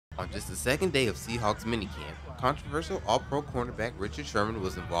On just the second day of Seahawks minicamp, controversial All-Pro cornerback Richard Sherman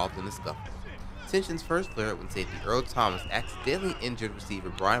was involved in a scuffle. Tensions first flared when safety Earl Thomas accidentally injured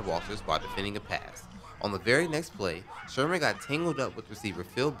receiver Brian Walters while defending a pass. On the very next play, Sherman got tangled up with receiver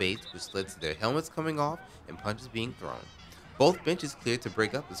Phil Bates, which led to their helmets coming off and punches being thrown. Both benches cleared to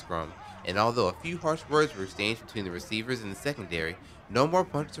break up the scrum, and although a few harsh words were exchanged between the receivers and the secondary, no more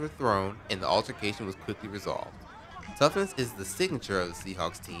punches were thrown and the altercation was quickly resolved. Toughness is the signature of the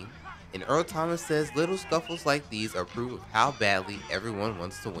Seahawks team, and Earl Thomas says little scuffles like these are proof of how badly everyone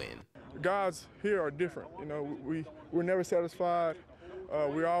wants to win. Guys here are different. We're never satisfied.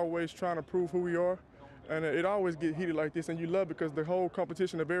 We're always trying to prove who we are, and it always get heated like this. And you love it because the whole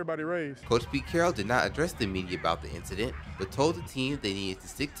competition of everybody raised. Coach Pete Carroll did not address the media about the incident, but told the team they needed to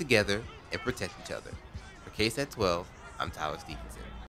stick together and protect each other. For KSAT 12, I'm Tyler Stevenson.